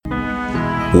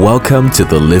Welcome to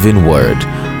the Living Word,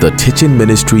 the teaching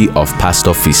ministry of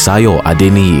Pastor Fisayo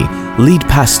Adeniyi, lead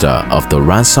pastor of the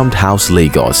Ransomed House,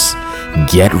 Lagos.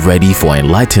 Get ready for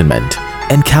enlightenment,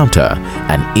 encounter,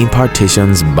 and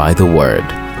impartations by the Word.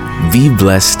 Be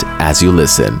blessed as you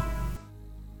listen.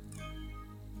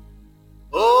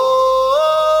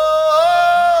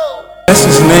 Bless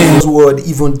His name's word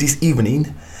even this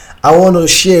evening. I want to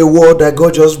share a word that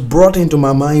God just brought into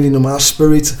my mind, into my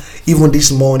spirit, even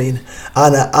this morning,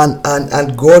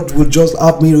 and God will just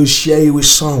help me to share it with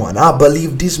someone. I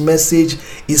believe this message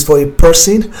is for a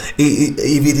person.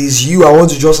 If it is you, I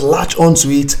want to just latch onto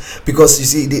it, because you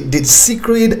see, the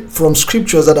secret from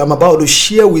scriptures that I'm about to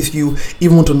share with you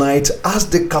even tonight has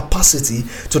the capacity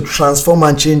to transform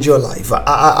and change your life.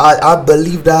 I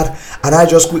believe that, and I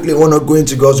just quickly want to go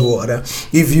into God's word.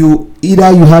 If you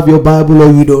either you have your Bible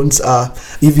or you don't,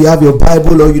 if you have your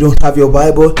Bible or you don't have your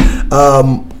Bible,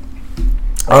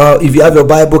 if you have your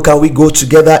Bible, can we go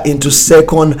together into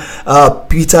Second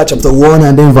Peter chapter 1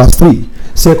 and then verse 3?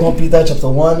 Second Peter chapter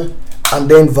 1 and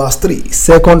then verse 3.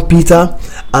 Second Peter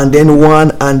and then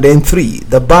 1 and then 3.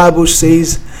 The Bible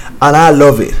says, and I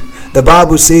love it, the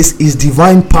Bible says His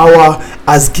divine power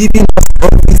has given us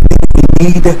everything we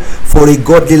need for a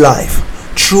godly life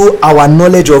through our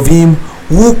knowledge of Him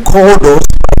who called us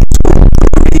by His own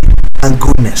glory and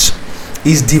goodness.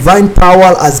 His divine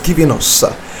power has given us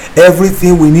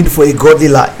everything we need for a godly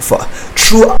life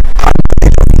through our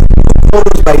knowledge of Him who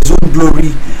called us by His own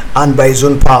glory and by His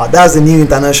own power. That's the New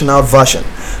International Version.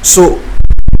 So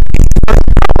His divine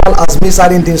power has made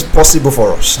certain things possible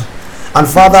for us. And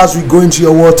Father, as we go into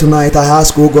your word tonight, I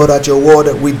ask, oh God, that your word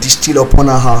will distill upon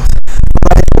our heart,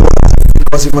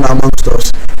 because even amongst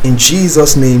us, in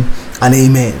Jesus' name and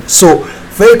amen. So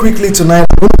very quickly tonight,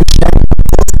 I'm going to be sharing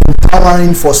God's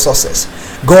empowering for success.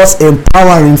 God's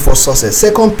empowering for success.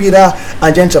 Second Peter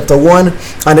and then chapter 1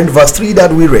 and then verse 3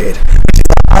 that we read, which is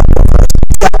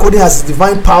according as His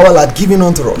divine power had given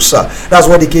unto us. That's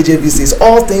what the KJV says.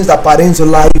 All things that pertain to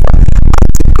life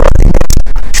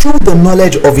through the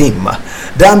knowledge of Him.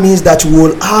 That means that we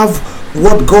will have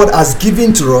what God has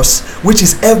given to us, which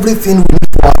is everything we need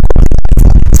for our life.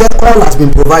 That all has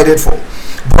been provided for,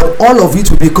 but all of it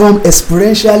will become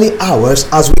experientially ours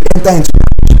as we enter into it.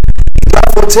 It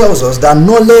therefore tells us that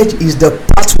knowledge is the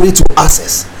pathway to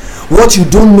access. What you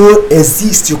don't know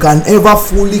exists, you can never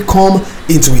fully come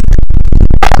into it.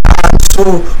 And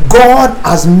so God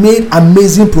has made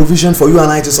amazing provision for you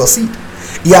and I to succeed.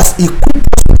 He has equipped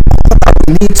us with all that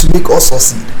we need to make us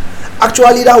succeed.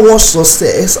 Actually, that word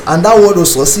success and that word of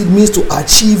succeed means to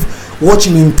achieve what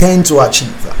you intend to achieve.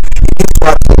 It means to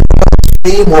achieve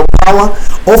fame or power,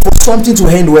 or for something to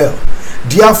end well.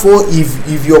 Therefore,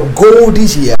 if your goal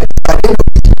this year, at the end of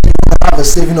the year, you want to have a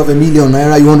saving of £1 million,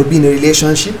 you want to be in a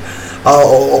relationship,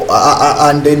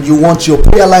 and then you want your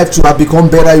prayer life to have become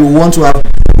better, you want to have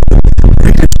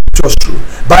read the scriptures true,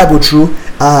 Bible true,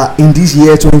 in this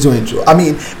year 2022. I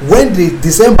mean, when the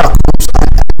December comes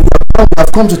and we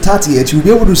have come to 30th, you'll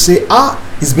be able to say,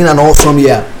 it's been an awesome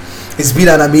year. It's been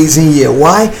an amazing year.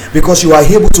 Why? Because you are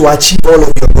able to achieve all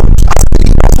of your goals.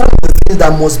 One of the things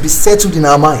that must be settled in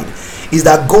our mind is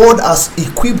that God has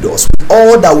equipped us with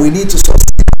all that we need to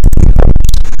succeed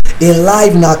in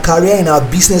life, in our career, in our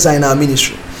business, and in our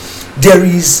ministry. There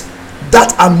is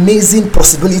that amazing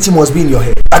possibility must be in your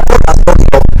head that God has done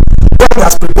it all. God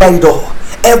has prepared it all.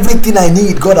 Everything I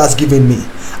need, God has given me.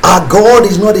 Our God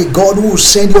is not a God who will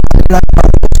send you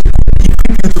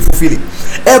to fulfill it.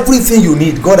 Everything you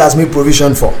need, God has made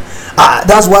provision for.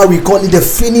 That's why we call it the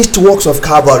finished works of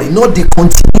Calvary, not the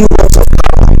continued works of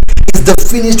Calvary. It's the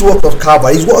finished work of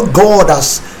Calvary. It's what God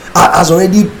has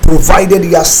already provided.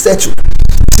 He has settled.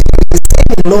 The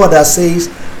same Lord that says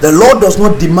the Lord does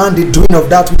not demand the doing of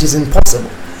that which is impossible.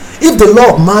 If the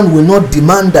law of man will not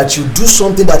demand that you do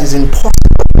something that is impossible,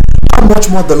 how much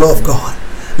more the law of God?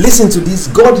 Listen to this.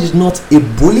 God is not a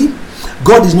bully.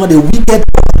 God is not a wicked God.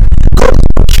 God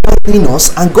is not threatening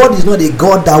us, and God is not a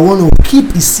God that wants to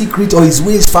keep His secret or His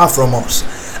ways far from us.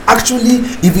 Actually,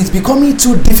 if it's becoming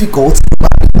too difficult,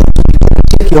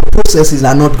 check your processes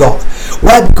are not God.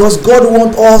 Why? Because God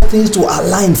wants all things to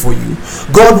align for you.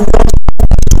 God wants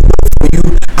to work for you,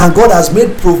 and God has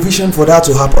made provision for that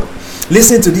to happen.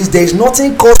 Listen to this. There is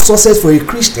nothing called success for a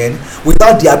Christian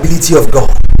without the ability of God,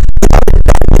 without the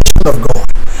dimension of God.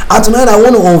 And tonight I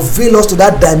want to unveil us to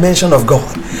that dimension of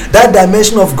God. That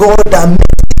dimension of God that makes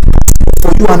it possible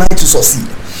for you and I to succeed.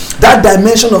 That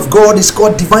dimension of God is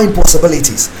called divine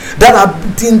possibilities. That are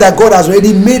thing that God has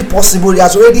already made possible. He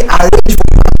has already arranged for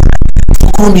you and I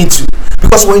to come into.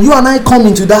 Because when you and I come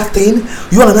into that thing,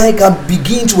 you and I can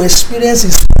begin to experience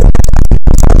His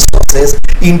success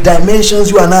in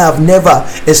dimensions you and I have never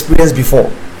experienced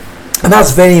before. And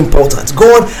that's very important.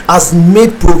 God has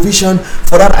made provision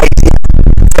for that idea,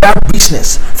 for that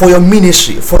business, for your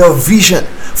ministry, for your vision,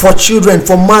 for children,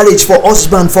 for marriage, for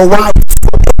husband, for wife,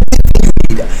 for everything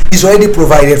you need. He's already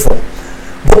provided for.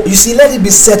 But you see, let it be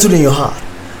settled in your heart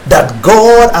that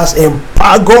God has the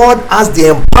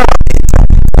empowerment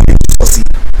to succeed.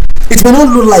 It may not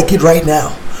look like it right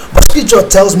now, but Scripture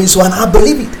tells me so, and I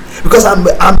believe it because I'm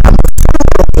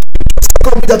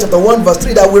Peter chapter 1 verse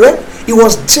 3 that we read. It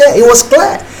was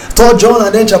clear. 3 John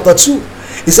and then chapter 2.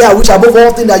 He said, I wish above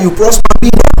all things that you prosper, be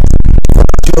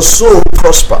your soul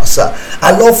prospers.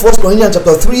 I love 1 Corinthians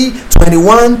chapter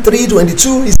 3:21,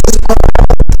 3:22. He says, all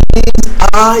things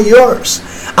are yours.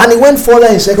 And he went further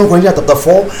in 2 Corinthians chapter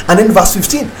 4 and then verse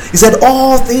 15. He said,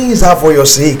 all things are for your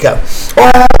sake. All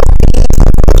things are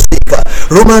for your sake.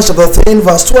 Romans chapter 10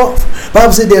 verse 12.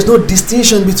 Bible says there's no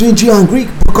distinction between Jew and Greek,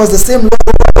 because the same Lord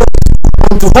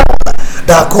unto all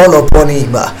that call upon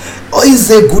him. Oh, he's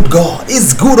a good God.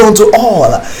 He's good unto all.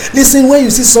 Listen, when you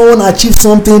see someone achieve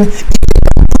something,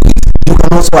 you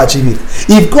can also achieve it.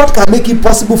 If God can make it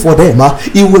possible for them,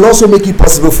 he will also make it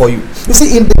possible for you. You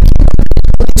see, in the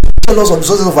tell us of the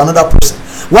sources of another person.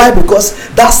 Why? Because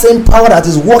that same power that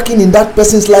is working in that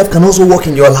person's life can also work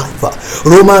in your life.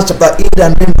 Romans chapter 8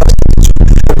 and then verse 22.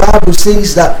 The Bible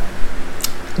says that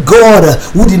God,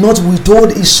 who did not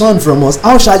withhold his son from us,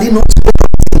 how shall he not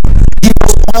give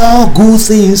us all good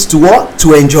things to what?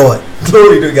 To enjoy.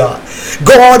 Glory to God.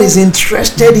 God is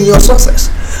interested in your success.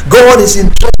 God is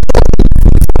interested.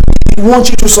 He wants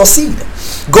you to succeed.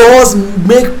 God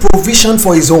make provision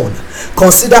for his own.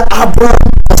 Consider Abraham.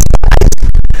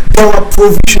 There were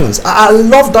provisions. I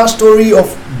love that story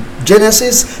of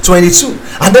Genesis 22.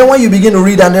 And then when you begin to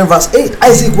read and then verse 8,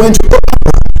 Isaac went to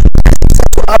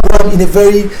Abraham in a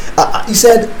very he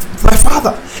said, my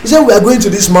father, he said, we are going to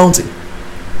this mountain.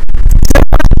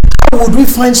 How would we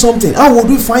find something? How would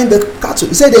we find the cattle?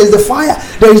 He said, there is the fire,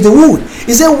 there is the wood.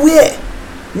 He said,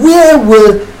 where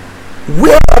will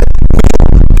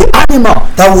the animal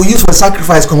that we use for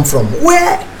sacrifice come from?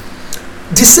 Where?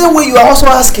 The same way you are also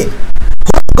asking,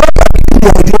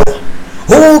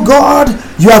 oh God,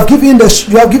 you have given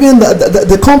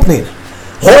the company.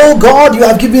 Oh God, you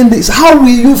have given this. How will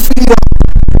you feel?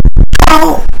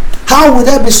 How will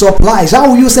there be supplies? How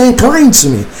will you say inclined to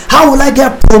me? How will I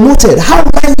get promoted? How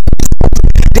will I?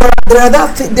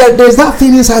 There's that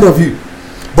thing inside of you.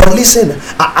 But listen, and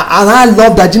I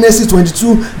love that Genesis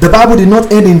 22, the Bible did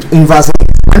not end in verse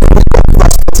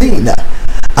 14.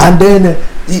 And then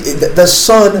the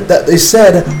son that they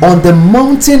said, on the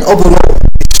mountain of the Lord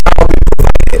it shall be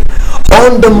provided.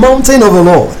 On the mountain of the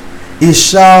Lord it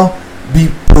shall be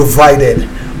provided.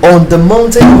 On the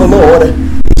mountain of the Lord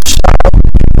it shall be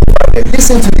provided.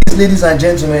 Listen to this, ladies and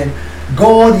gentlemen.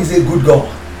 God is a good God,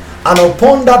 and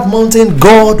upon that mountain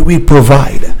God will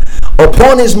provide.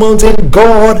 Upon his mountain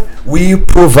God will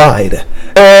provide.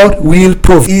 God will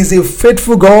provide. He is a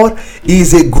faithful God. He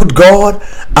is a good God,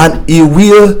 and he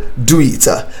will do it.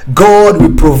 God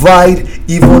will provide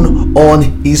even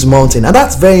on his mountain, and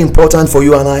that's very important for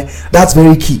you and I. That's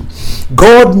very key.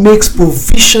 God makes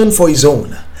provision for his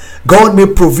own. God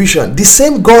made provision. The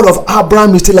same God of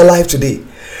Abraham is still alive today.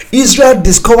 Israel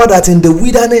discovered that in the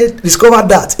wilderness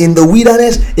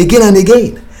again and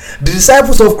again. The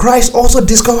disciples of Christ also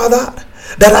discovered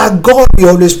that our God will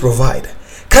always provide.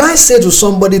 Can I say to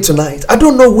somebody tonight, I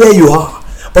don't know where you are,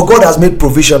 but God has made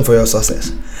provision for your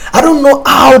success. I don't know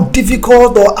how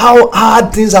difficult or how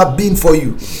hard things have been for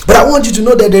you, but I want you to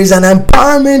know that there is an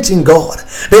empowerment in God.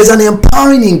 There is an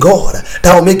empowering in God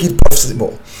that will make it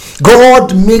possible.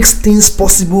 God makes things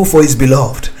possible for his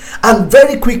beloved. And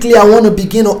very quickly, I want to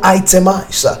begin to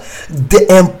itemize the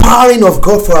empowering of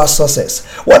God for our success.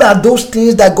 What are those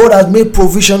things that God has made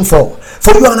provision for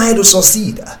you and I to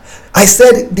succeed? I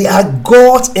said they are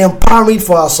God's empowering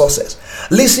for our success.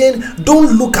 Listen,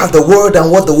 don't look at the world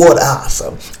and what the world has.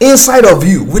 Inside of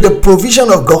you, with the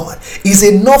provision of God, is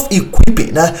enough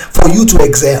equipping for you to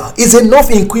excel. Is enough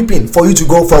equipping for you to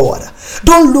go forward.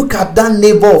 Don't look at that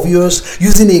neighbor of yours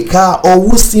using a car or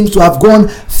who seems to have gone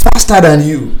faster than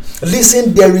you.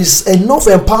 Listen, there is enough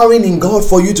empowering in God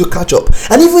for you to catch up.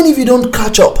 And even if you don't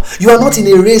catch up, you are not in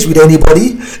a race with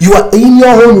anybody. You are in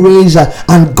your own race,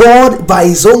 and God, by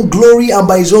his own glory and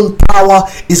by his own power,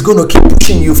 is going to keep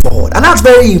pushing you forward. And that's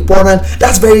very important.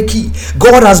 That's very key.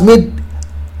 God has made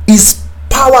his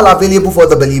power available for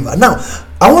the believer. Now,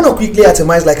 I want to quickly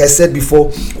itemize, like I said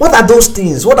before, what are those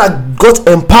things? What are God's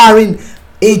empowering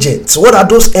agents? What are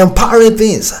those empowering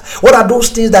things? What are those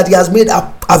things that He has made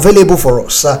available for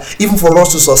us, even for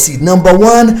us to succeed? Number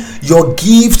one, your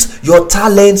gifts, your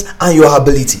talents, and your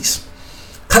abilities.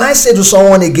 Can I say to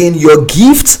someone again, your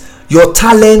gifts, your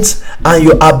talents, and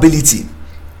your ability?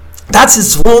 That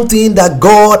is one thing that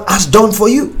God has done for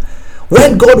you.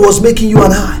 When God was making you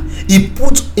and I, He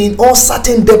put in all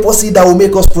certain deposit that will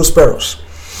make us prosperous.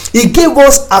 He gave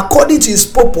us according to His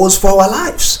purpose for our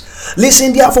lives.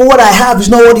 Listen, therefore, what I have is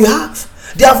not what you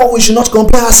have. Therefore, we should not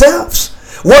compare ourselves.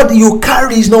 What you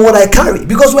carry is not what I carry,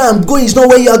 because where I'm going is not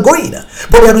where you are going.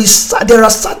 But there are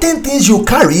certain things you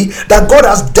carry that God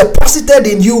has deposited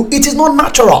in you. It is not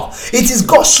natural. It is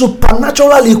God's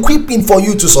supernatural equipping for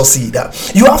you to succeed.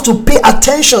 You have to pay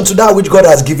attention to that which God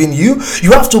has given you.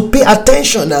 You have to pay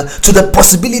attention to the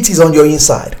possibilities on your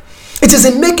inside. It is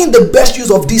in making the best use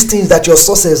of these things that your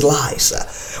success lies.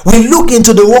 We look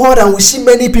into the world and we see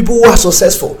many people who are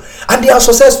successful, and they are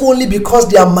successful only because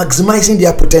they are maximizing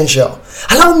their potential.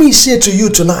 Allow me to say to you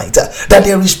tonight that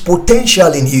there is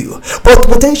potential in you, but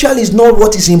potential is not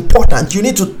what is important. You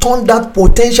need to turn that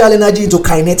potential energy into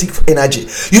kinetic energy.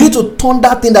 You need to turn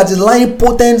that thing that is lying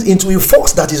potent into a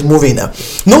force that is moving.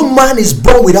 No man is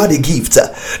born without a gift.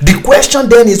 The question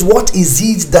then is, what is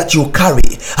it that you carry,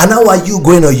 and how are you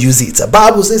going to use it? The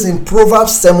Bible says in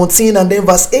Proverbs 17 and then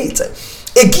verse 8,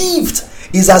 a gift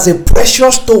is as a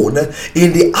precious stone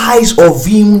in the eyes of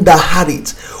him that had it.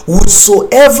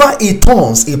 Whatsoever it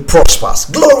turns, it prospers.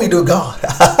 Glory to God.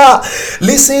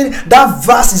 Listen, that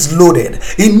verse is loaded.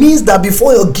 It means that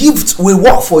before your gift will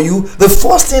work for you, the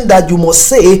first thing that you must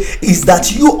say is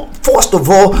that you, first of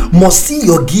all, must see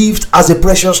your gift as a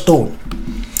precious stone.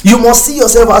 You must see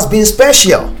yourself as being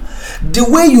special. The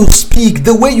way you speak,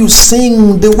 the way you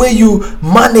sing, the way you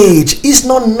manage is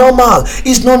not normal.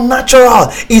 It's not natural.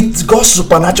 It's God's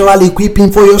supernatural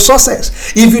equipping for your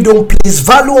success. If you don't place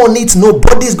value on it,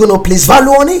 nobody's going to place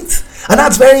value on it. And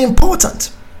that's very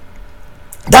important.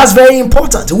 That's very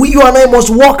important. You and I must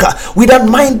walk with that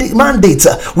mandate,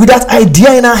 with that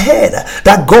idea in our head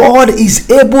that God is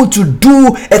able to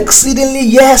do exceedingly,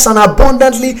 yes, and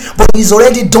abundantly, but He's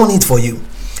already done it for you.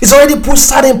 It's already put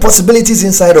certain possibilities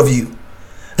inside of you.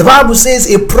 The Bible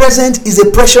says a present is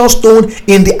a precious stone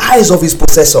in the eyes of his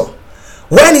possessor.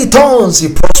 When he turns,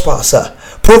 he prospers.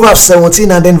 Proverbs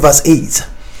 17 and then verse 8.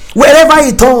 Wherever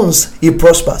he turns, he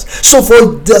prospers. So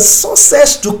for the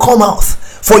success to come out,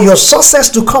 for your success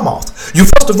to come out, you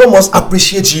first of all must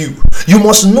appreciate you. You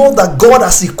must know that God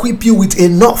has equipped you with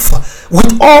enough,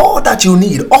 with all that you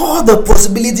need, all the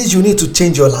possibilities you need to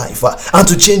change your life and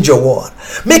to change your world.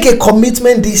 Make a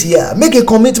commitment this year. Make a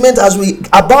commitment as we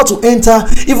are about to enter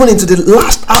even into the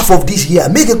last half of this year.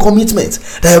 Make a commitment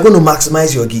that you're going to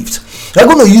maximize your gift. You're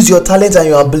going to use your talent and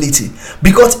your ability,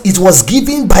 because it was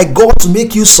given by God to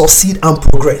make you succeed and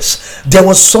progress. There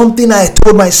was something I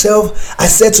told myself. I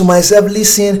said to myself,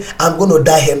 listen, I'm going to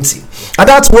die empty. And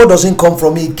that word doesn't come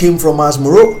from me. It came from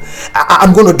Asmoro.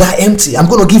 I'm going to die empty. I'm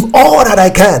going to give all that I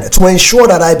can to ensure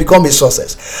that I become a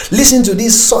success. Listen to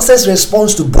this. Success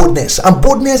responds to boldness. And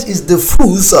boldness is the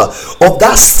fruit of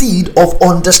that seed of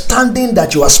understanding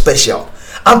that you are special.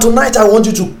 And tonight I want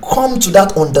you to come to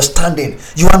that understanding.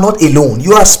 You are not alone.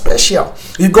 You are special.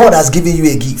 God has given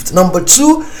you a gift. Number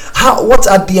two, what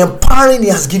are the empowering He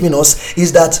has given us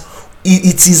is that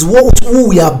it is who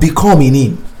we have become in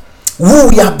Him. Who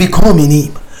we have become in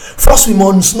Him. First, we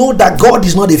must know that God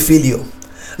is not a failure.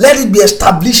 Let it be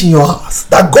established in your heart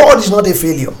that God is not a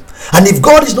failure. And if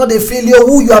God is not a failure,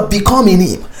 who you have become in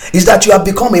Him is that you have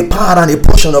become a part and a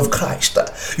portion of Christ.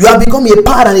 You have become a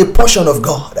part and a portion of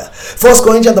God. 1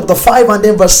 Corinthians chapter 5 and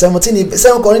then verse 17.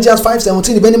 2 Corinthians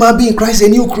 5:17. If any man be in Christ, a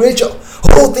new creature.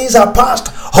 All things are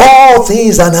past, all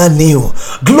things are now new.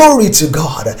 Glory to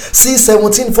God. See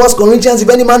 17, 1 Corinthians. If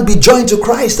any man be joined to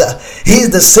Christ, he is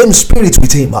the same spirit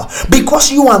with him.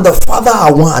 Because you and the Father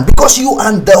are one, because you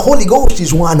and the Holy Ghost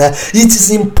is one, it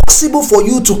is impossible for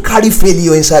you to carry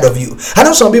failure inside of you. I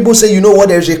know some people say, you know what,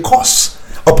 there is a curse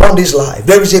upon this life.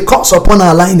 There is a curse upon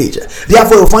our lineage.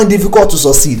 Therefore, you find it difficult to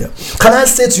succeed. Can I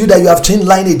say to you that you have changed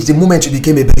lineage the moment you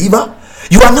became a believer?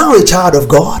 You are now a child of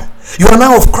God. You are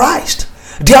now of Christ.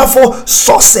 Therefore,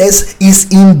 success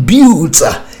is imbued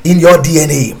in your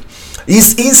DNA.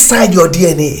 It's inside your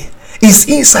DNA. It's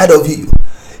inside of you.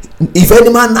 If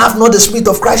any man have not the spirit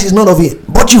of Christ, is none of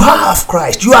it. But you have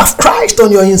Christ. You have Christ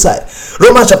on your inside.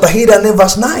 Romans chapter 8 and then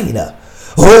verse 9.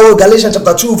 Oh, Galatians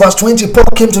chapter 2 verse 20. Paul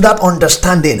came to that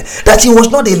understanding that he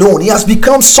was not alone. He has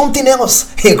become something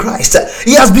else in Christ.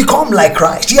 He has become like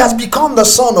Christ. He has become the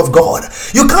Son of God.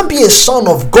 You can't be a son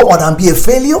of God and be a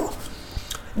failure.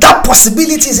 That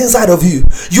possibility is inside of you.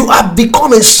 You have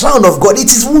become a son of God. It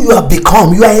is who you have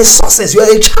become. You are a success. You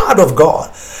are a child of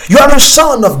God. You are a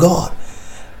son of God.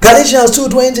 Galatians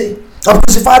 2:20. I'm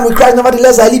crucified with Christ,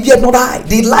 nevertheless I live, yet not I.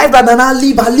 The life that I now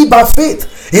live, I live by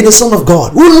faith in the Son of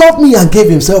God, who loved me and gave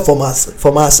himself for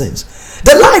my sins.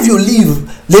 The life you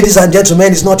live, ladies and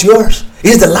gentlemen, is not yours.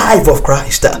 It's the life of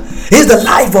Christ. It's the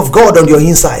life of God on your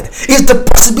inside. It's the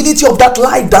possibility of that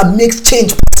life that makes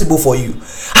change possible for you.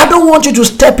 I don't want you to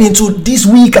step into this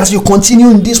week as you continue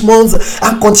in this month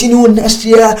and continue next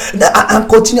year and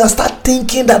continue and start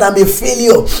thinking that I'm a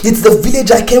failure. It's the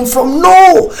village I came from.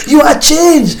 No, you are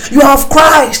changed. You have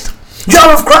Christ. You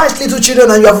have Christ, little children,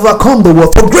 and you have overcome the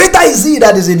world. For greater is he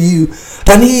that is in you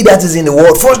than he that is in the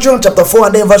world. 1 John chapter 4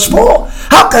 and then verse 4.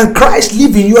 How can Christ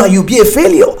live in you and you be a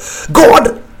failure?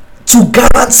 God, to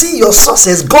guarantee your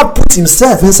success, God put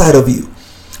himself inside of you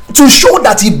to show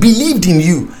that he believed in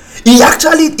you. He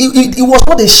actually, he was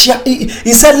not a share.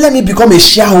 He said, let me become a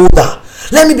shareholder.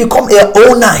 Let me become an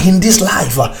owner in this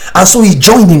life. And so he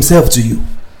joined himself to you.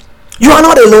 You are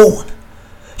not alone.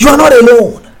 You are not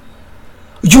alone.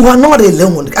 You are not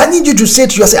alone. I need you to say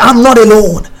to yourself, I'm not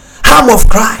alone. I'm of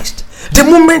Christ. The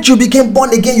moment you became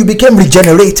born again, you became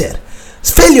regenerated.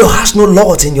 Failure has no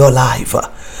lot in your life.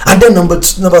 And then number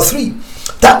three,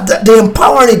 that the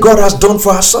empowering God has done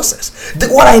for our success.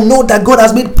 What I know that God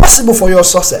has made possible for your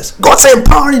success. God's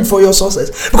empowering for your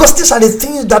success. Because these are the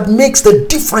things that makes the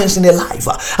difference in a life.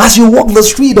 As you walk the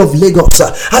street of Lagos,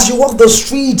 as you walk the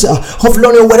street of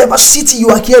London, whatever city you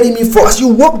are hearing me for, as you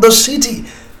walk the city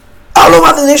all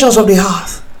over the nations of the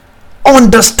earth,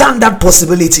 understand that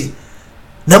possibility.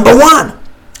 Number one,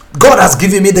 God has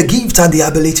given me the gift and the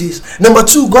abilities. Number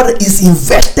two, God is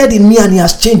invested in me and he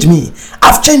has changed me.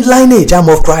 I've changed lineage. I'm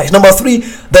of Christ. Number three,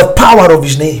 the power of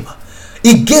his name.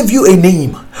 He gave you a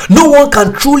name. No one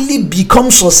can truly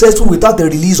become successful without the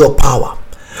release of power.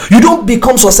 You don't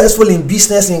become successful in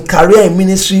business, in career, in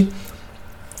ministry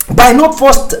by not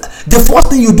first. The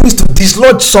first thing you do is to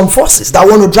dislodge some forces that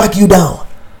want to drag you down.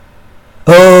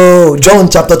 Oh, John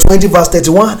chapter 20 verse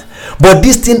 31. But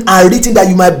these things are written that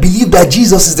you might believe that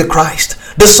Jesus is the Christ,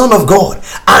 the Son of God,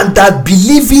 and that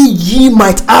believing ye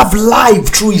might have life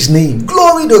through his name.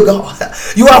 Glory to God.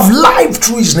 You have life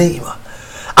through his name.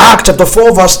 Acts chapter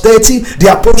 4 verse 30.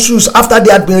 The apostles, after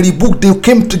they had been rebuked, they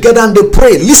came together and they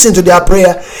prayed. Listen to their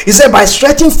prayer. He said, by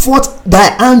stretching forth thy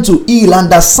hand to heal,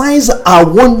 and the signs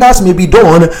and wonders may be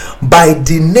done by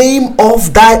the name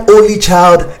of thy holy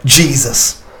child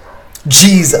Jesus.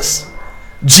 Jesus.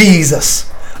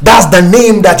 That's the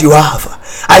name that you have.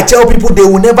 I tell people they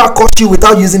will never curse you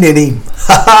without using a name.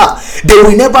 They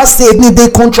will never say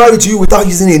anything contrary to you without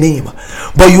using a name.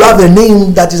 But you have a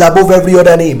name that is above every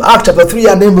other name. Acts chapter 3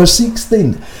 and then verse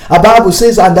 16. A Bible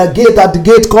says, and at the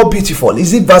gate called Beautiful.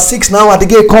 Is it verse 6 now? At the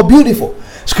gate called Beautiful.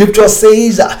 Scripture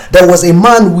says there was a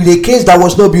man with a case that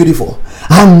was not beautiful.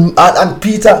 And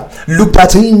Peter looked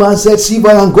at him and said, silver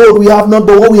and gold we have not,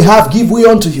 but what we have give we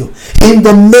unto you. In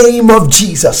the name of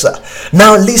Jesus.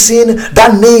 Now listen,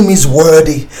 that name is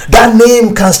worthy. That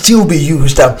name can still be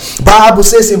used. Bible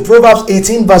says in Proverbs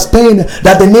 18 verse 10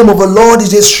 that the name of the Lord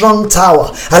is a strong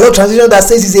tower. Another translation that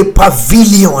says it's a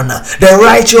pavilion. The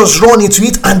righteous run into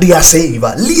it and they are saved.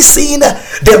 Listen,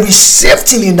 there is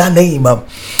safety in that name.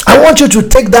 I want you to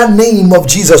take that name of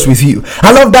Jesus with you.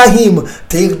 I love that hymn.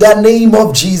 Take that name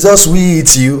of Jesus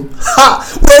with you.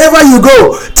 Wherever you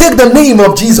go, take the name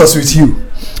of Jesus with you.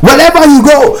 Wherever you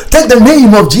go, take the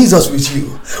name of Jesus with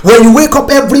you. When you wake up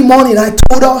every morning, I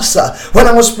told us when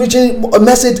I was preaching a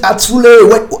message at Sule,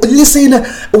 listen,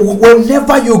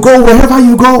 whenever you go, wherever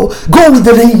you go with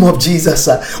the name of Jesus.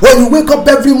 When you wake up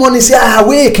every morning, say, I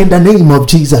awake in the name of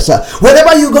Jesus.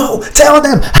 Wherever you go, tell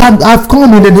them, I've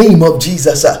come in the name of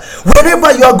Jesus.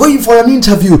 Wherever you are going for an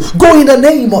interview, go in the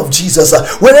name of Jesus.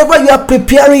 Wherever you are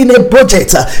preparing a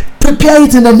project, prepare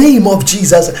it in the name of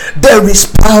Jesus. There is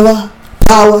power,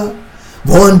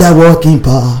 wonder working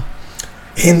power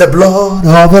in the blood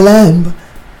of the Lamb.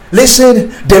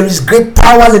 Listen, there is great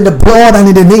power in the blood and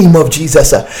in the name of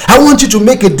Jesus. I want you to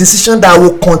make a decision that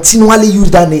will continually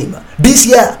use that name. This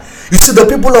year, you see, the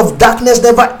people of darkness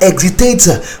never hesitate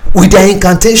with their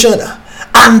incantation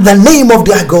and the name of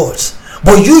their gods.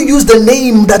 But you use the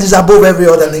name that is above every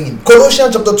other name.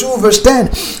 Colossians chapter 2 verse 10.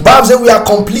 Bible says we are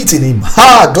complete in him.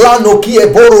 Who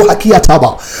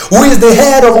is the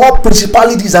head of all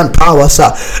principalities and powers.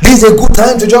 This is a good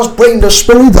time to just pray in the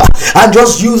spirit and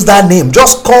just use that name.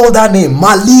 Just call that name.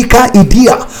 Malika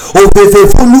Idia.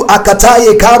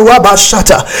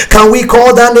 Can we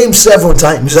call that name 7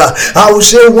 times? I will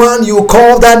say 1, you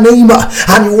call that name, and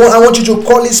I want you to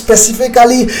call it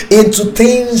specifically into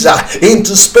things,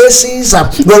 into spaces,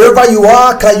 praise. Wherever you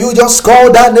are, can you just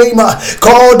call that name?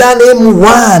 Call that name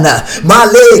one.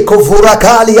 Male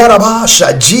kovurakali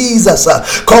arabasha. Jesus.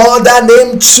 Call that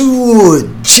name two.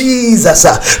 Jesus.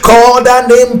 Call that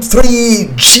name three.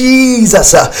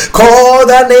 Jesus. Call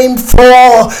that name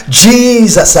four.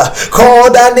 Jesus.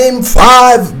 Call that name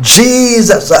five.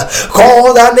 Jesus.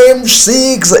 Call that name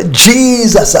six.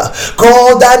 Jesus.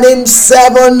 Call that name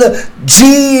seven.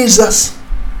 Jesus.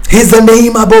 He's the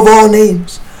name above all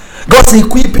names. God's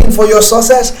equipping for your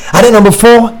success. And then number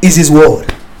four is His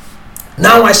word.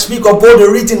 Now I speak of both the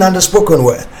written and the spoken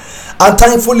word. And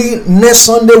thankfully, next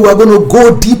Sunday we're going to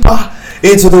go deeper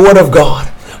into the word of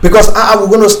God, because we're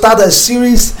going to start a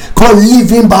series called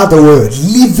Living by the Word.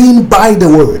 Living by the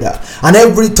Word. And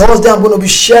every Thursday I'm going to be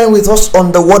sharing with us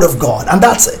on the word of God. And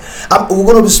that's it. We're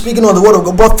going to be speaking on the word of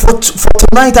God. But for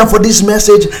tonight and for this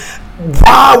message,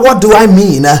 what do I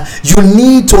mean? You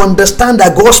need to understand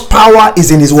that God's power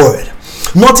is in His word.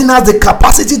 Nothing has the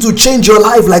capacity to change your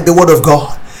life like the word of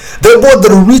God. Both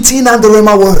the written and the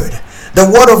Rhema word. The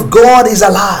word of God is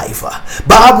alive.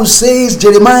 Bible says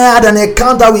Jeremiah had an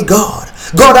encounter with God.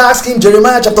 God asked him,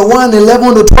 Jeremiah chapter 1,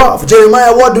 11 to 12,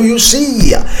 Jeremiah, what do you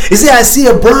see? He said, I see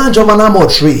a branch of an almond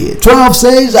tree. 12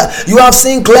 says, you have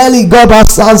seen clearly. God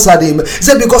has answered him. He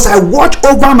said, because I watch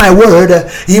over my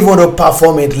word, even to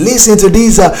perform it. Listen to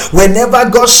this. Whenever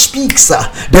God speaks,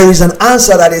 there is an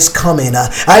answer that is coming.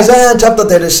 Isaiah chapter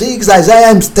 36,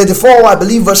 Isaiah 34, I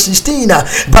believe verse 16,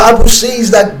 Bible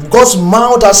says that God's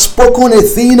mouth has spoken a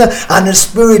thing and the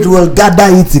Spirit will gather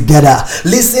it together.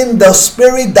 Listen, the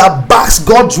Spirit that backs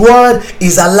God's word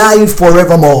is alive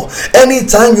forevermore.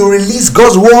 Anytime you release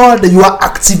God's word, you are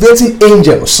activating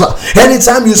angels.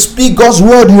 Anytime you speak God's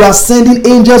word, you are sending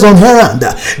angels on errand.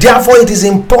 Therefore, it is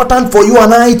important for you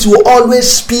and I to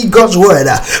always speak God's word.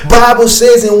 Bible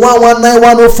says in 119,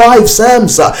 105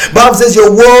 Psalms, Bible says your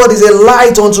word is a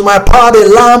light unto my path, a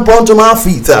lamp unto my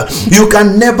feet. You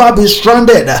can never be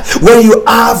stranded when you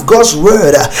have God's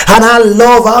word. And I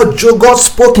love how God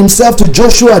spoke himself to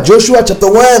Joshua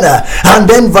chapter 1 and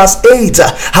then verse 8.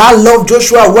 I love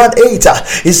Joshua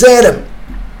 1:8. He said,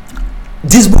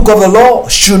 this book of the law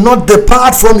should not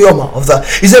depart from your mouth.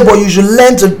 He said, but you should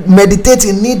learn to meditate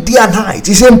in it day and night.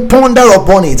 He said, ponder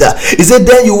upon it. He said,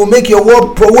 then you will make your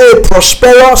way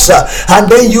prosperous, and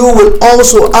then you will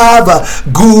also have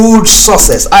good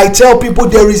success. I tell people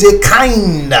there is a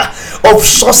kind of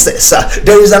success.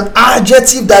 There is an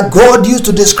adjective that God used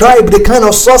to describe the kind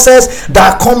of success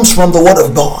that comes from the word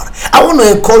of God. I want to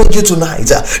encourage you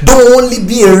tonight. Don't only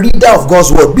be a reader of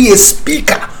God's word, be a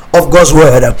speaker of God's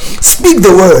word. Speak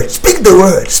the word. Speak the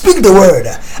word. Speak the word.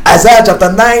 Isaiah chapter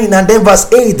 9 and then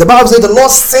verse 8. The Bible says the Lord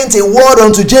sent a word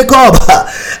unto Jacob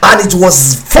and it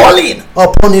was falling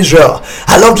upon Israel.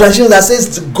 I love translation that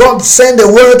says God sent a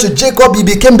word to Jacob, he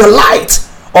became the light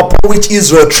upon which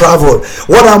Israel traveled.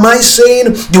 What am I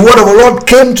saying? The word of the Lord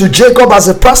came to Jacob as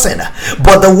a person,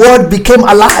 but the word became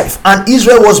alive and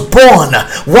Israel was born.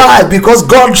 Why? Because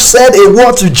God said a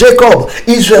word to Jacob,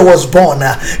 Israel was born.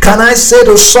 Can I say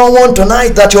to someone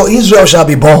tonight that your Israel shall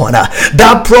be born?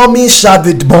 That promise shall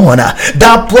be born.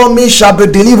 That promise shall be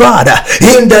delivered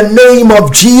in the name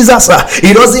of Jesus.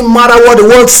 It doesn't matter what the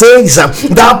word says,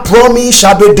 that promise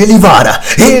shall be delivered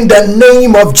in the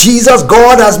name of Jesus.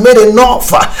 God has made enough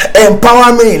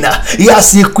empowerment. He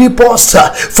has equipped us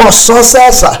for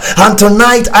success, and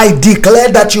tonight I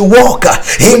declare that you walk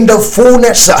in the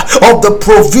fullness of the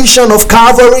provision of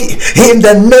Calvary in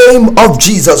the name of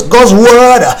Jesus. God's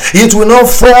word, it will not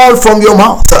fall from your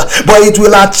mouth, but it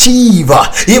will achieve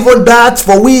even that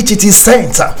for which it is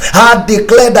sent. I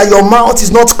declare that your mouth is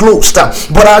not closed,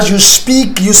 but as you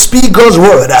speak God's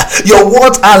word. Your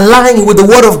words align with the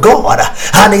word of God,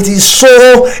 and it is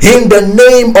so in the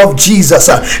name of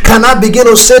Jesus. Can I begin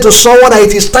to say to someone that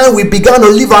it is time we began to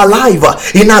live our life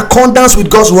in accordance with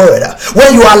God's word?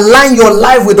 When you align your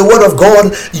life with the word of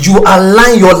God, you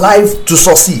align your life to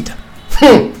succeed.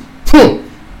 When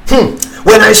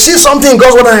I see something in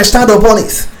God's word and I stand upon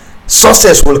it,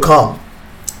 success will come.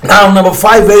 Now, number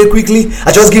 5, very quickly,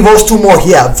 I just give us two more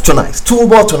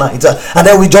tonight, and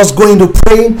then we just go into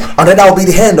praying, and then that will be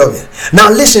the end of it. Now,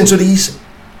 listen to this.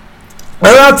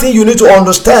 Another thing you need to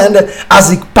understand as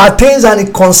it pertains and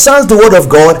it concerns the word of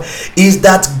God is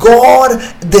that God,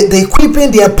 the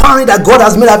equipping, the empowering that God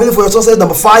has made available for your success.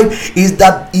 Number 5 is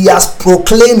that he has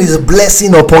proclaimed his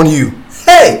blessing upon you.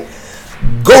 Hey,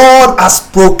 God has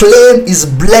proclaimed his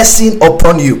blessing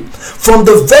upon you. From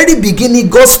the very beginning,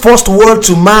 God's first word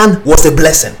to man was a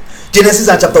blessing. Genesis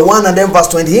chapter 1 and then verse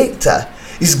 28.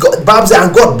 Bible says,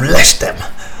 and God blessed them.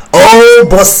 Oh,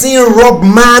 but sin robbed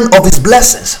man of his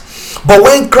blessings. But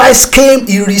when Christ came,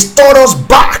 he restored us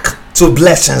back to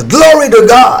blessings. Glory to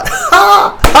God.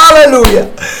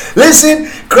 Hallelujah. Listen,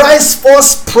 Christ's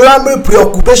first primary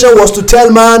preoccupation was to tell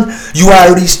man, you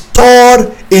are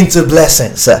restored into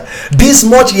blessings. This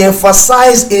much he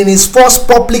emphasized in his first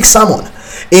public sermon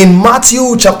in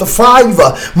Matthew chapter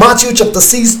 5, Matthew chapter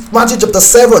 6, Matthew chapter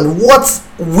 7, what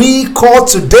we call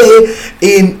today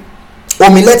in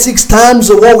homiletics terms,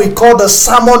 what we call the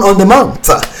Sermon on the Mount.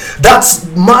 That's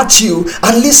Matthew.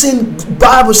 And listen,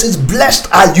 Bible says, blessed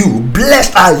are you,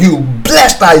 blessed are you,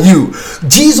 blessed are you.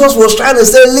 Jesus was trying to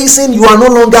say, listen, you are no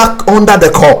longer under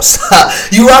the curse.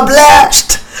 You are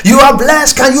blessed. You are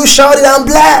blessed. Can you shout it? I'm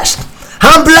blessed.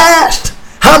 I'm blessed.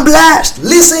 I'm blessed.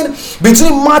 Listen,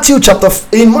 between Matthew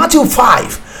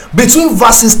 5, between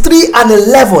verses 3 and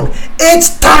 11,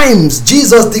 8 times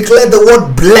Jesus declared the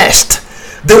word blessed.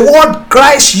 The word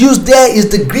Christ used there is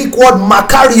the Greek word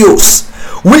makarios,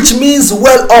 which means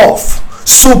well off,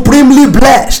 supremely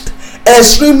blessed,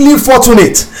 extremely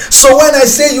fortunate. So when I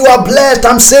say you are blessed,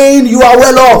 I'm saying you are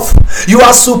well off, you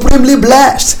are supremely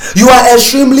blessed, you are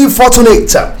extremely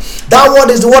fortunate. That word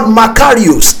is the word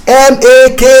makarios,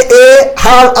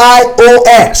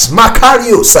 makarios,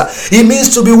 makarios. It means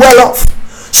to be well off.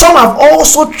 Some have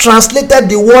also translated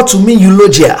the word to mean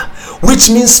eulogia, which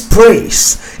means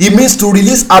praise. It means to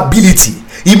release ability.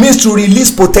 It means to release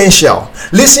potential.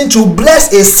 Listen, to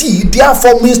bless a seed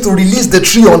therefore means to release the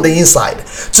tree on the inside,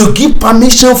 to give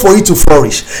permission for it to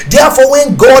flourish. Therefore,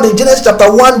 when God in Genesis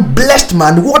chapter 1 blessed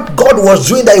man, what God was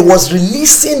doing, that he was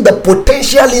releasing the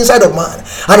potential inside of man,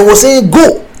 and he was saying,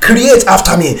 go create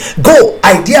after me. Go,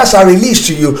 ideas are released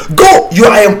to you. Go, you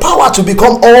are empowered to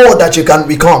become all that you can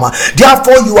become.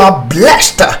 Therefore, you are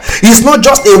blessed. It's not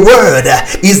just a word,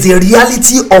 it's the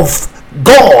reality of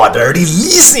God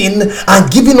releasing and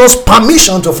giving us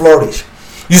permission to flourish.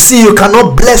 You see, you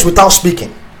cannot bless without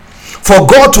speaking. For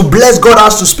God to bless, God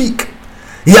has to speak.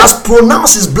 He has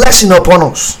pronounced his blessing upon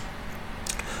us.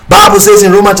 Bible says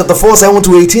in Romans chapter 4, 7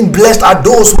 to 18, blessed are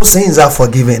those whose sins are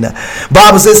forgiven.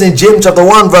 Bible says in James chapter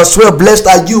 1 verse 12, blessed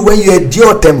are you when you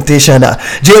endure temptation.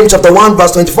 James chapter 1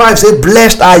 verse 25 says,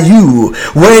 blessed are you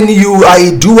when you are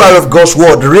a doer of God's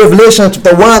word. Revelation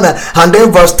chapter 1 and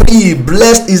then verse 3,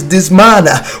 blessed is this man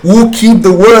who keep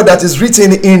the word that is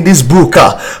written in this book.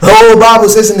 Oh, Bible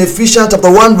says in Ephesians chapter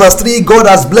 1 verse 3, God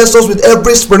has blessed us with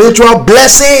every spiritual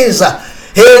blessings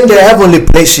in the heavenly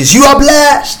places. You are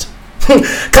blessed.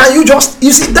 Can you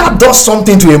see, that does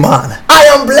something to a man. I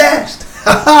am blessed.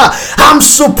 I'm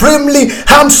supremely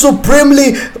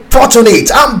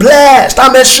fortunate. I'm blessed.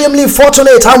 I'm extremely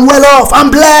fortunate. I'm well off. I'm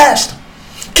blessed.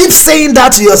 Keep saying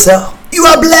that to yourself. You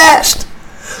are blessed.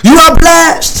 You are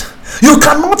blessed. You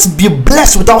cannot be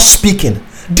blessed without speaking.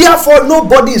 Therefore,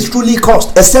 nobody is truly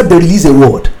cursed except they release a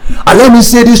word. And let me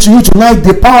say this to you tonight: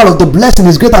 the power of the blessing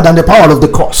is greater than the power of the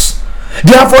curse.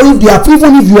 Therefore,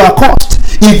 even if you are cursed,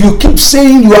 if you keep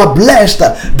saying you are blessed,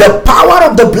 the power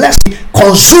of the blessing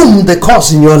consumes the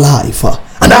curse in your life.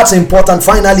 And that's important.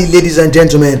 Finally, ladies and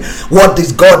gentlemen, what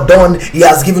is God done? He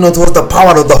has given unto us the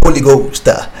power of the Holy Ghost.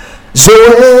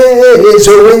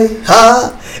 Zoe,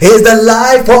 is the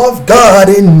life of God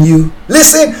in you.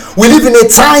 Listen, we live in a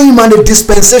time and a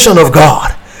dispensation of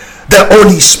God, the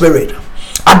Holy Spirit.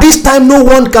 At this time, no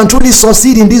one can truly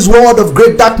succeed in this world of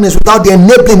great darkness without the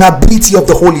enabling ability of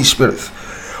the Holy Spirit.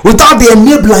 Without the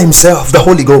enabler himself, the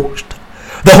Holy Ghost.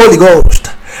 The Holy Ghost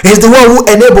is the one who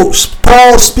enables.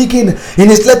 Paul, speaking in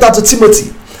his letter to Timothy,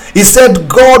 he said,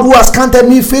 God who has counted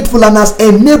me faithful and has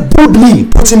enabled me,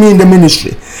 putting me in the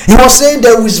ministry. He was saying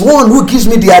there is one who gives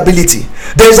me the ability.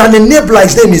 There is an enabler.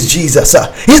 His name is Jesus.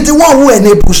 He's the one who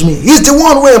enables me. He's the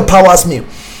one who empowers me.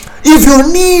 If you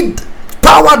need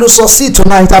power to succeed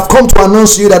tonight, I've come to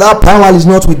announce to you that power is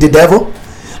not with the devil.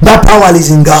 That power is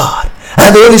in God.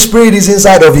 And the Holy Spirit is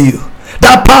inside of you.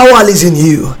 That power is in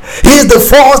you. He is the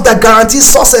force that guarantees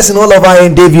success in all of our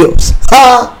endeavors.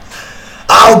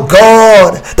 Our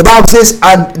God. The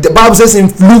Bible says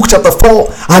in Luke chapter 4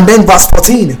 and then verse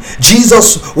 14,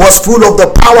 Jesus was full of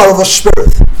the power of the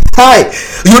Spirit.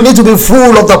 You need to be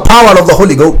full of the power of the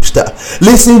Holy Ghost.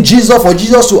 Listen, for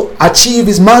Jesus to achieve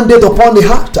his mandate upon the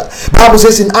heart, Bible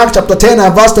says in Acts chapter 10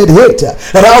 and verse 38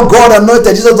 that our God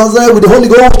anointed Jesus with the Holy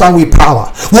Ghost and with power.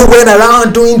 We went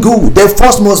around doing good. There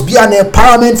first must be an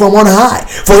empowerment from on high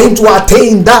for him to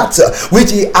attain that which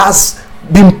he has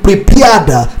been prepared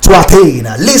to attain.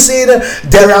 Listen,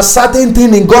 there are certain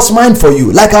things in God's mind for you.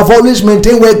 Like I've always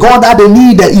maintained, where God had a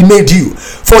need, he made you.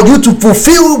 For you to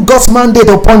fulfill God's mandate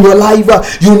upon your life,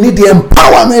 you need the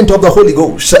empowerment of the Holy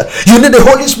Ghost. You need the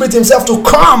Holy Spirit himself to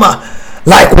come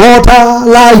like water,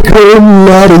 like rain,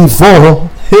 let it fall.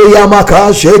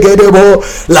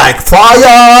 Like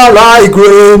fire, like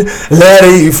rain, let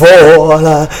it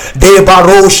fall. De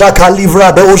barosha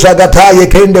calivra doja gataye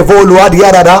kende volua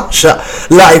diadadasha.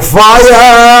 Like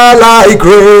fire, like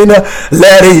rain,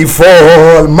 let it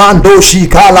fall. Mandoshi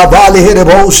kalavali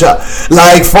hedebosha.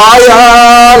 Like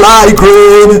fire, like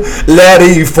rain, let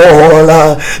it fall.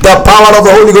 The power of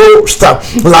the Holy Ghost,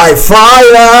 like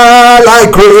fire,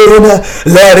 like rain,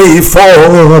 let it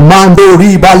fall. Mando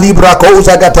riba libra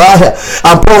koza gataya.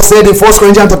 And Paul said in 1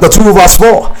 Corinthians chapter 2 verse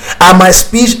 4, and my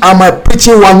speech and my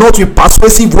preaching were not with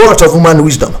persuasive words of human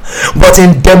wisdom, but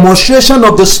in demonstration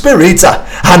of the Spirit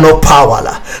and of power.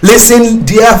 Listen,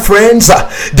 dear friends,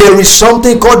 there is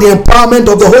something called the empowerment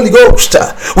of the Holy Ghost.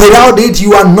 Without it,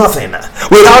 you are nothing.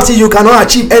 Without it, you cannot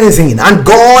achieve anything. And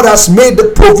God has made the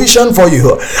provision for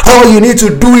you. All you need to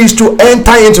do is to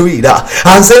enter into it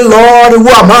and say, Lord, who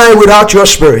am I without your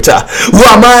Spirit? Who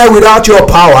am I without your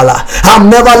power? I'm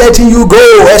never letting you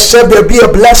go except there be a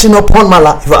blessing upon my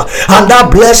life. And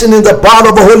that blessing is the power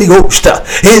of the Holy Ghost.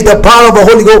 Is the power of the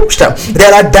Holy Ghost.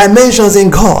 There are dimensions in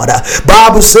God.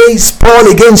 Bible says, Paul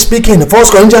again speaking, 1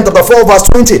 Corinthians chapter 4 verse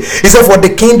 20, he said, for the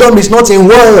kingdom is not in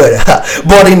word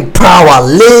but in power.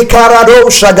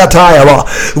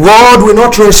 World will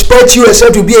not respect you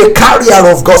except you be a carrier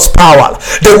of God's power.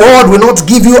 The world will not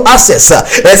give you access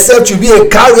except you be a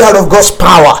carrier of God's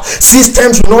power.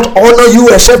 Systems will not honor you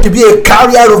except you be a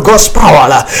carrier of God's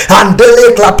power. And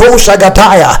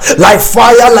like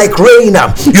fire, like rain,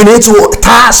 you need to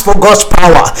task for God's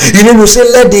power. You need to say,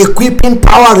 let the equipping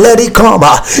power, let it come.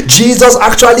 Jesus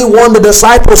actually warned the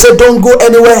disciples, said, don't go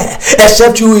anywhere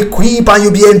except you equip and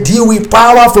you be endued with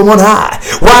power from on high.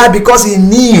 Why? Because he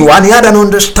knew and he had an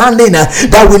understanding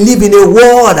that we live in a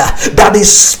world that is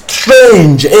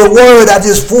strange, a world that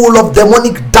is full of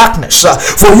demonic darkness.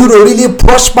 For you to really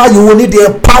prosper, you will need the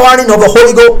empowering of the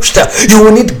Holy Ghost. You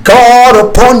will need God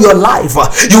upon your life.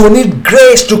 You will need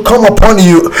grace to come upon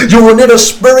you. You will need a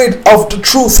spirit of the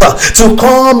truth to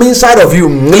come inside of you.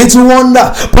 Little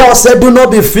wonder, Paul said, do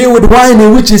not be filled with wine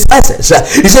in which is essence.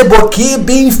 He said, but keep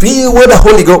being filled with the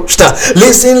Holy Ghost.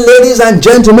 Listen, ladies and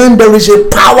gentlemen, there is a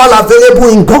power available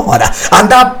in God, and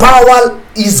that power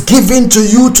is given to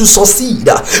you to succeed.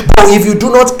 But if you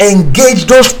do not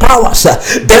engage those powers,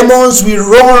 demons will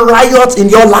run riot in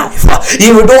your life.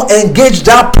 If you don't engage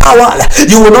that power,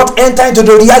 you will not enter into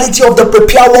the reality of the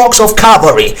prepared works of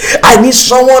Calvary. I need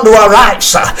someone to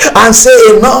arise and say,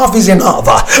 enough is enough.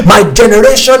 My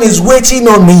generation is waiting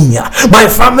on me.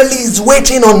 My family is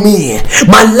waiting on me.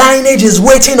 My lineage is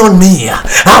waiting on me.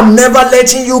 I'm never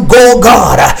letting you go,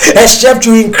 God, except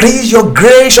you increase your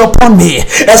grace upon me,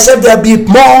 except there be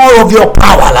more of your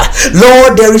power.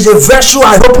 Lord, there is a vessel.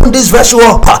 I open this vessel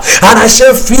up and I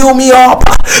say, fill me up,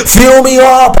 fill me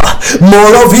up.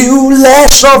 More of you,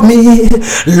 less of me.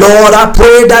 Lord, I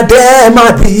pray that there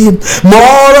might be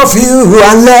more of you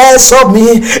and less of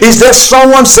me. Is there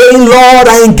someone saying, Lord,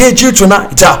 I engage you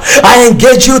tonight? I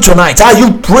engage you tonight. Are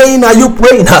you praying? Are you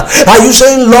praying? Are you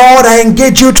saying, Lord, I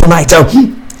engage you tonight? Oh,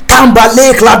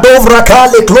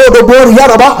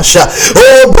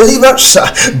 believers,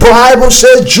 Bible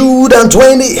says, Jude and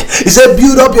 20, it said,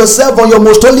 build up yourself on your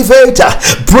most holy faith,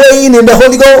 praying in the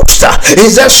Holy Ghost.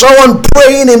 Is there someone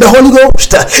praying in the Holy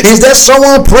Ghost? Is there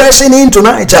someone pressing in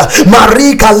tonight?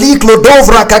 Marika liklo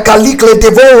dovra kakalikle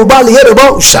devo bali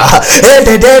hedebosha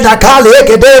ededa kale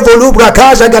ekedevo lubra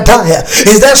kaza gataya.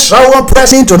 Is there someone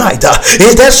pressing tonight?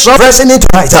 Is there someone pressing in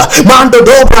tonight? Mando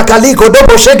dobra kaliko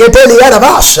dobo shegeteli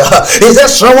hedabasha. Is there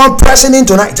someone pressing in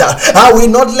tonight? I will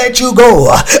not let you go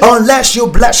unless you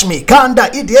bless me. Kanda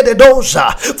idiete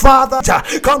dosa. Father,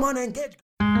 come on and get.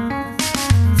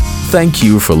 Thank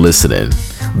you for listening.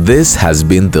 This has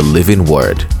been The Living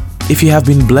Word. If you have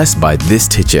been blessed by this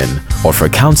teaching, or for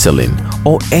counseling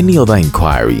or any other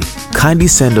inquiry, kindly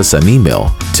send us an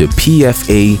email to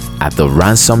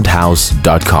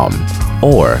pfa@theransomedhouse.com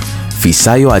or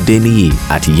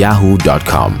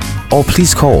fisayoadeniyi@yahoo.com, or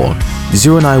please call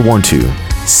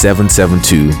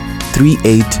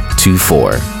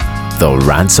 0912-772-3824. The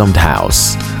Ransomed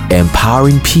House,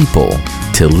 empowering people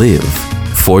to live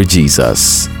for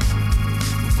Jesus.